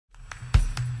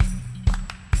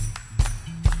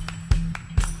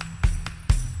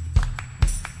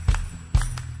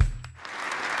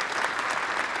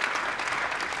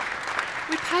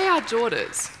our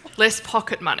daughters less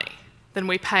pocket money than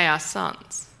we pay our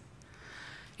sons.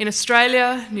 In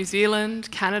Australia, New Zealand,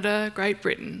 Canada, Great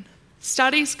Britain,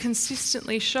 studies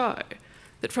consistently show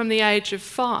that from the age of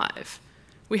 5,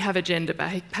 we have a gender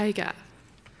pay gap.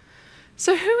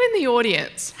 So who in the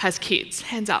audience has kids?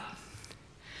 Hands up.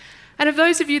 And of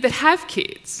those of you that have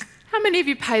kids, how many of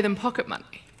you pay them pocket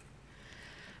money?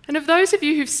 And of those of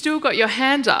you who've still got your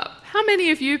hand up, how many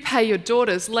of you pay your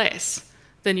daughters less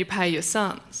than you pay your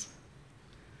sons?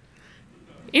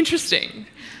 Interesting.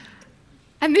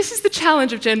 And this is the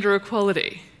challenge of gender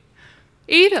equality.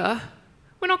 Either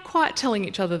we're not quite telling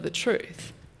each other the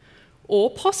truth, or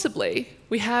possibly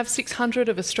we have 600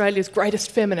 of Australia's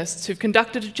greatest feminists who've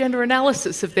conducted a gender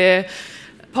analysis of their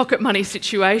pocket money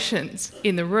situations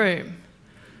in the room.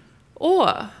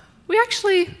 Or we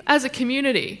actually, as a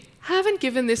community, haven't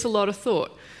given this a lot of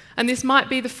thought, and this might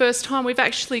be the first time we've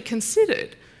actually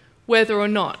considered whether or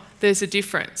not there's a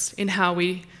difference in how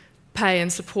we pay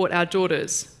and support our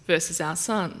daughters versus our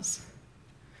sons.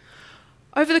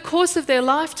 Over the course of their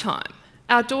lifetime,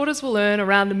 our daughters will earn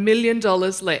around $1 million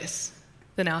less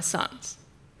than our sons.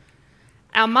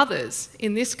 Our mothers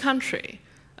in this country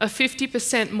are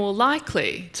 50% more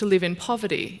likely to live in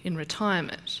poverty in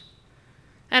retirement.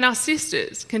 And our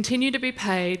sisters continue to be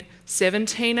paid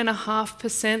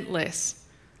 17.5% less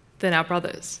than our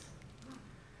brothers.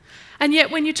 And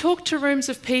yet when you talk to rooms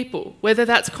of people, whether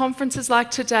that's conferences like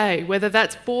today, whether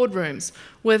that's boardrooms,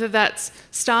 whether that's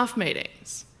staff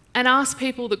meetings, and ask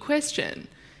people the question,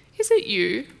 is it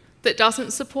you that doesn't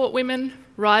support women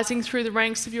rising through the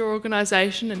ranks of your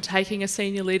organisation and taking a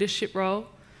senior leadership role?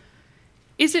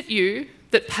 Is it you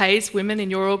that pays women in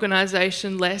your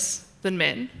organisation less than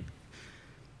men?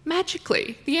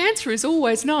 Magically, the answer is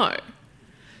always no.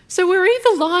 So we're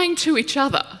either lying to each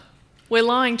other, we're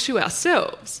lying to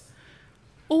ourselves,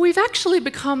 or we've actually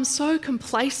become so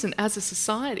complacent as a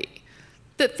society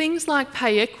that things like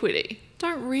pay equity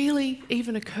don't really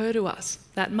even occur to us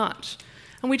that much.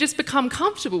 And we just become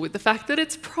comfortable with the fact that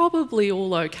it's probably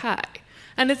all okay.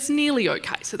 And it's nearly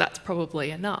okay, so that's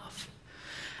probably enough.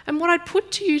 And what I'd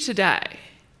put to you today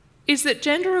is that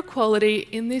gender equality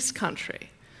in this country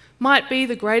might be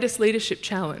the greatest leadership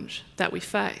challenge that we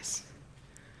face.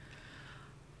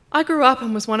 I grew up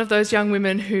and was one of those young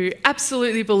women who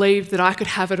absolutely believed that I could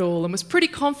have it all and was pretty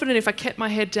confident if I kept my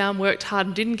head down, worked hard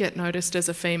and didn't get noticed as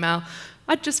a female,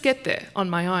 I'd just get there on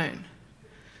my own.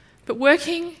 But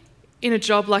working in a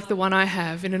job like the one I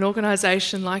have, in an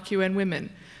organisation like UN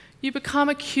Women, you become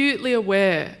acutely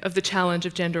aware of the challenge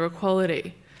of gender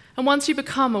equality. And once you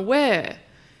become aware,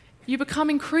 you become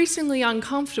increasingly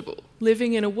uncomfortable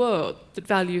living in a world that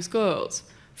values girls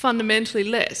fundamentally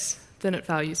less than it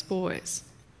values boys.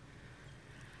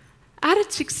 At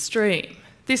its extreme,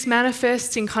 this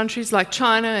manifests in countries like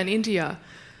China and India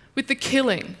with the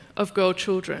killing of girl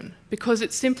children because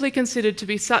it's simply considered to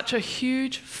be such a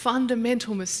huge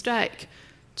fundamental mistake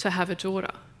to have a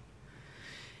daughter.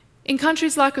 In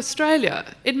countries like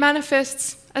Australia, it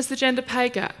manifests as the gender pay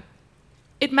gap.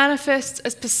 It manifests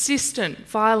as persistent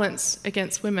violence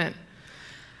against women.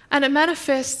 And it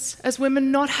manifests as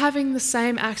women not having the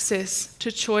same access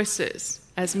to choices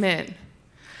as men.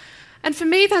 And for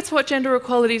me, that's what gender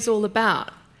equality is all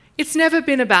about. It's never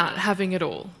been about having it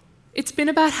all. It's been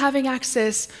about having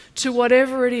access to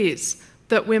whatever it is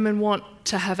that women want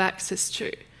to have access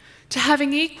to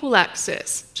having equal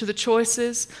access to the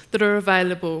choices that are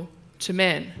available to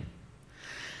men.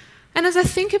 And as I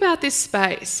think about this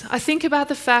space, I think about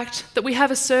the fact that we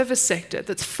have a service sector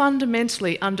that's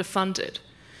fundamentally underfunded.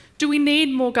 Do we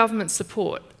need more government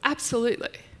support?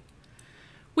 Absolutely.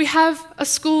 We have a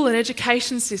school and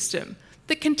education system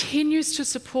that continues to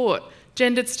support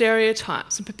gendered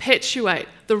stereotypes and perpetuate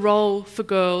the role for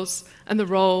girls and the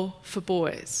role for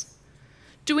boys.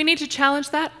 Do we need to challenge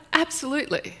that?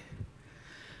 Absolutely.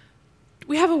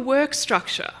 We have a work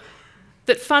structure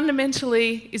that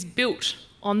fundamentally is built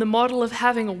on the model of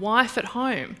having a wife at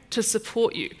home to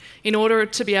support you in order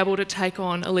to be able to take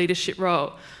on a leadership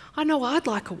role. I know I'd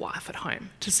like a wife at home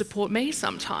to support me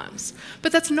sometimes,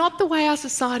 but that's not the way our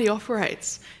society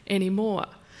operates anymore.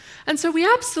 And so we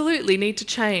absolutely need to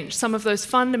change some of those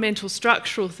fundamental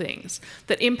structural things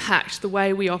that impact the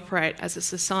way we operate as a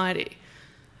society.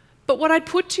 But what I'd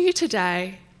put to you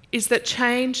today is that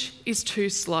change is too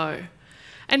slow.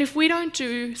 And if we don't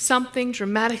do something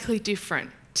dramatically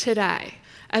different today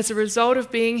as a result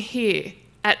of being here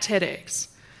at TEDx,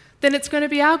 then it's going to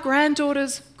be our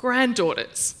granddaughters'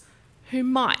 granddaughters who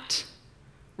might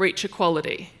reach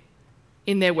equality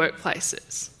in their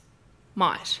workplaces.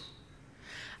 Might.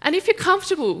 And if you're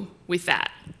comfortable with that,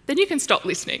 then you can stop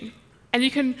listening and you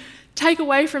can take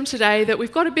away from today that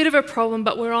we've got a bit of a problem,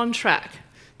 but we're on track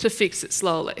to fix it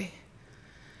slowly.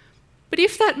 But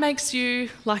if that makes you,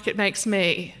 like it makes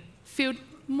me, feel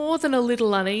more than a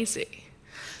little uneasy,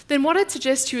 then what I'd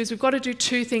suggest to you is we've got to do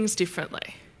two things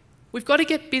differently. We've got to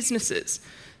get businesses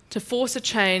to force a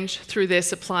change through their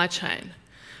supply chain.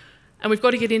 And we've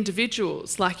got to get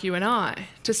individuals like you and I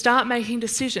to start making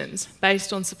decisions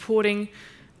based on supporting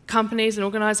companies and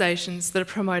organisations that are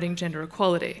promoting gender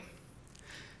equality.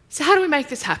 So how do we make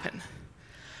this happen?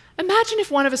 Imagine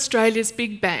if one of Australia's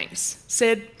big banks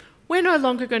said, we're no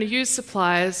longer going to use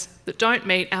suppliers that don't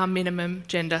meet our minimum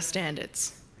gender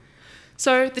standards.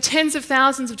 So the tens of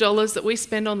thousands of dollars that we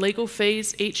spend on legal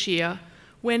fees each year,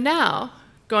 we're now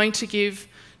going to give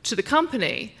to the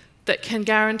company that can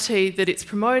guarantee that it's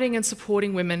promoting and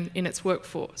supporting women in its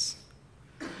workforce.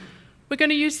 We're going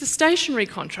to use the stationery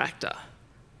contractor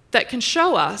that can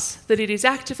show us that it is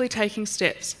actively taking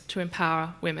steps to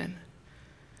empower women.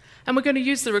 And we're going to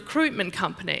use the recruitment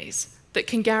companies that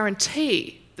can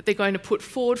guarantee that they're going to put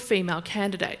forward female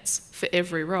candidates for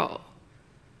every role.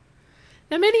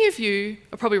 Now, many of you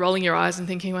are probably rolling your eyes and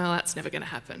thinking, well, that's never going to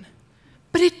happen.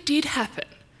 But it did happen.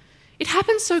 It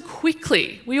happened so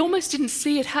quickly, we almost didn't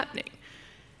see it happening.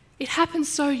 It happened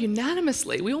so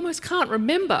unanimously, we almost can't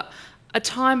remember a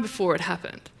time before it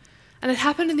happened. And it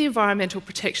happened in the environmental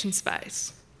protection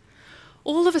space.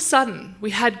 All of a sudden,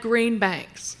 we had green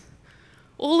banks.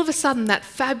 All of a sudden, that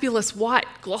fabulous white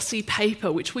glossy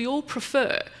paper, which we all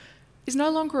prefer, is no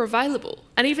longer available.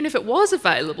 And even if it was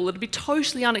available, it'd be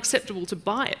totally unacceptable to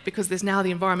buy it because there's now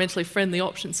the environmentally friendly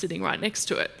option sitting right next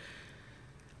to it.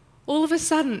 All of a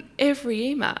sudden, every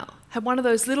email had one of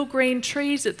those little green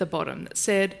trees at the bottom that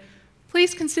said,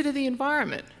 please consider the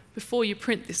environment before you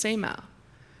print this email.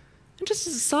 And just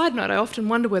as a side note, I often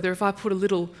wonder whether if I put a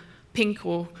little pink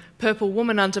or purple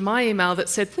woman under my email that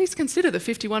said, please consider the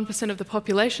 51% of the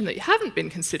population that you haven't been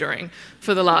considering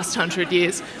for the last 100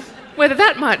 years, whether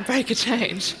that might break a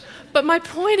change. But my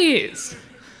point is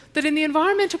that in the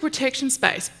environmental protection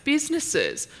space,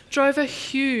 businesses drove a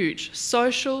huge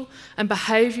social and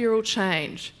behavioural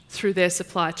change through their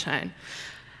supply chain.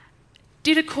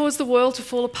 Did it cause the world to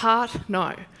fall apart?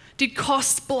 No. Did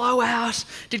costs blow out?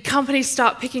 Did companies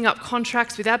start picking up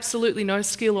contracts with absolutely no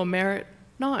skill or merit?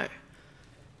 No.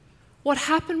 What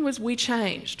happened was we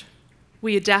changed,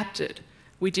 we adapted,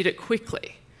 we did it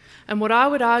quickly. And what I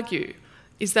would argue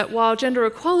is that while gender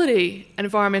equality and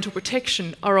environmental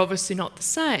protection are obviously not the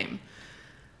same,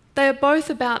 they are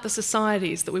both about the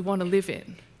societies that we want to live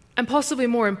in. And possibly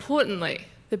more importantly,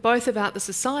 they're both about the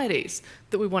societies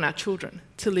that we want our children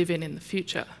to live in the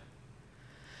future.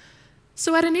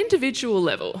 So at an individual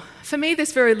level, for me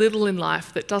there's very little in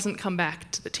life that doesn't come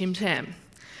back to the Tim Tam.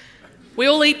 We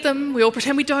all eat them, we all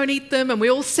pretend we don't eat them, and we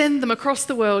all send them across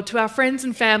the world to our friends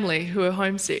and family who are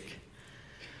homesick.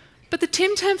 But the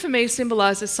Tim Tam for me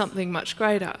symbolises something much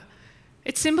greater.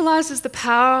 It symbolises the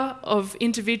power of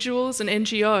individuals and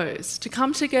NGOs to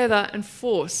come together and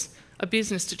force a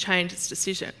business to change its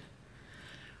decision.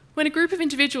 When a group of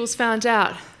individuals found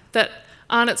out that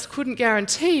Arnott's couldn't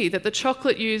guarantee that the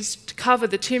chocolate used to cover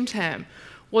the Tim Tam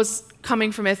was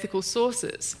coming from ethical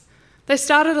sources, they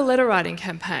started a letter writing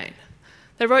campaign.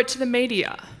 They wrote to the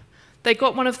media. They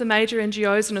got one of the major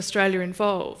NGOs in Australia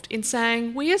involved in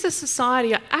saying, we as a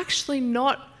society are actually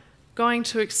not going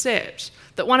to accept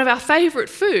that one of our favourite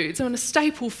foods, and a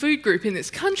staple food group in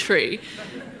this country,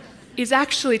 is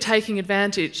actually taking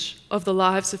advantage of the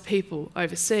lives of people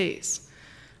overseas.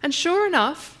 And sure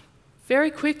enough,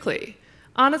 very quickly,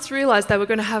 Arnott's realised they were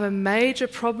going to have a major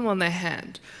problem on their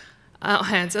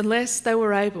hands unless they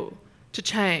were able to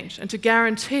change and to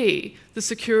guarantee the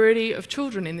security of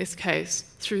children, in this case,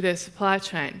 through their supply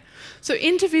chain. So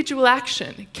individual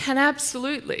action can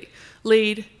absolutely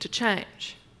lead to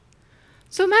change.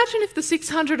 So imagine if the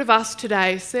 600 of us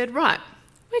today said, right,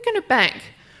 we're going to bank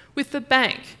with the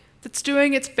bank that's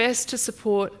doing its best to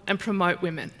support and promote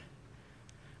women.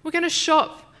 We're going to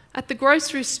shop at the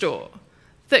grocery store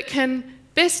that can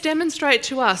best demonstrate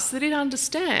to us that it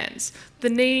understands the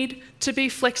need to be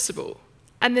flexible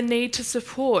and the need to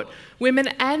support women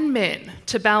and men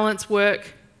to balance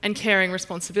work and caring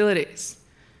responsibilities.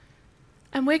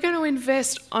 And we're going to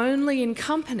invest only in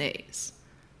companies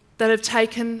that have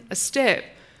taken a step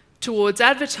towards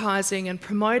advertising and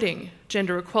promoting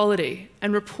gender equality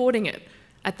and reporting it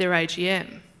at their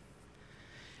AGM.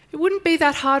 It wouldn't be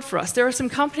that hard for us. There are some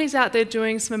companies out there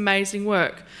doing some amazing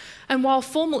work. And while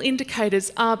formal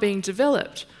indicators are being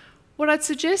developed, what I'd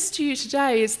suggest to you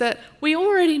today is that we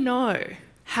already know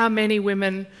how many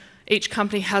women each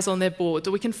company has on their board,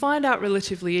 that we can find out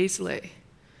relatively easily.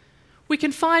 We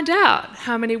can find out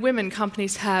how many women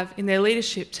companies have in their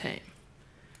leadership team.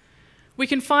 We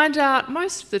can find out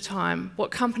most of the time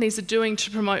what companies are doing to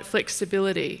promote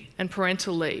flexibility and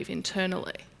parental leave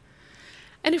internally.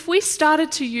 And if we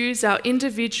started to use our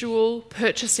individual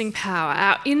purchasing power,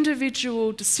 our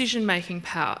individual decision-making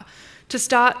power, to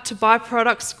start to buy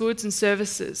products, goods and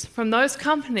services from those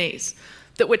companies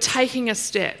that were taking a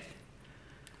step,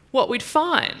 what we'd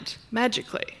find,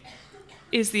 magically,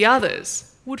 is the others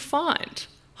would find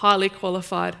highly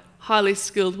qualified, highly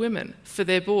skilled women for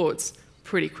their boards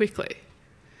pretty quickly.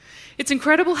 It's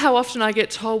incredible how often I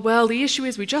get told, well, the issue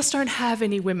is we just don't have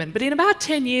any women. But in about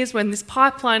 10 years, when this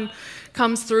pipeline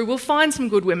comes through, we'll find some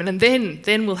good women and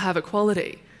then we'll have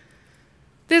equality.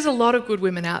 There's a lot of good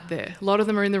women out there. A lot of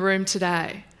them are in the room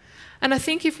today. And I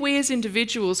think if we as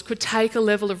individuals could take a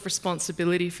level of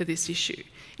responsibility for this issue,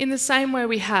 in the same way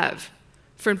we have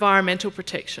for environmental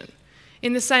protection,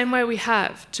 in the same way we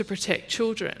have to protect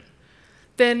children,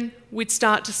 then we'd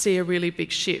start to see a really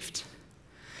big shift.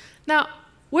 Now,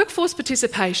 workforce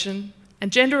participation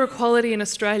and gender equality in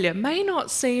Australia may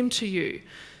not seem to you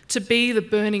to be the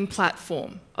burning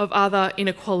platform of other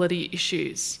inequality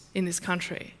issues in this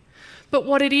country. But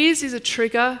what it is a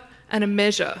trigger and a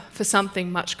measure for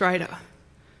something much greater.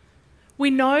 We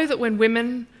know that when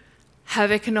women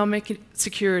have economic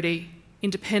security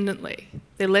independently,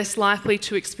 they're less likely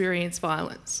to experience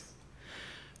violence.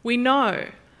 We know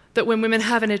that when women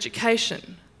have an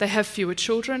education, they have fewer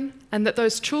children, and that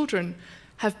those children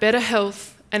have better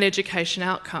health and education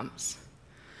outcomes.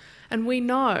 And we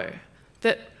know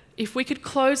that if we could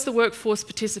close the workforce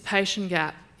participation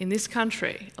gap in this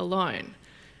country alone,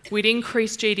 we'd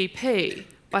increase GDP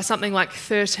by something like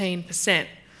 13%.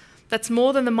 That's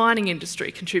more than the mining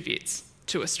industry contributes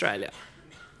to Australia.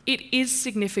 It is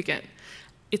significant.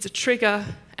 It's a trigger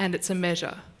and it's a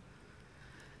measure.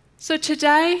 So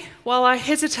today, while I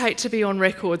hesitate to be on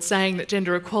record saying that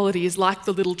gender equality is like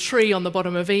the little tree on the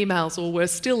bottom of emails or we're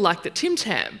still like the Tim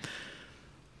Tam,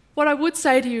 what I would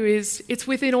say to you is it's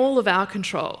within all of our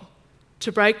control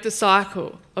to break the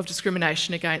cycle of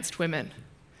discrimination against women.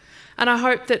 And I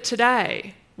hope that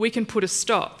today we can put a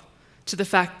stop to the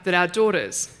fact that our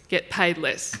daughters get paid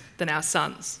less than our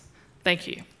sons. Thank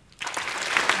you.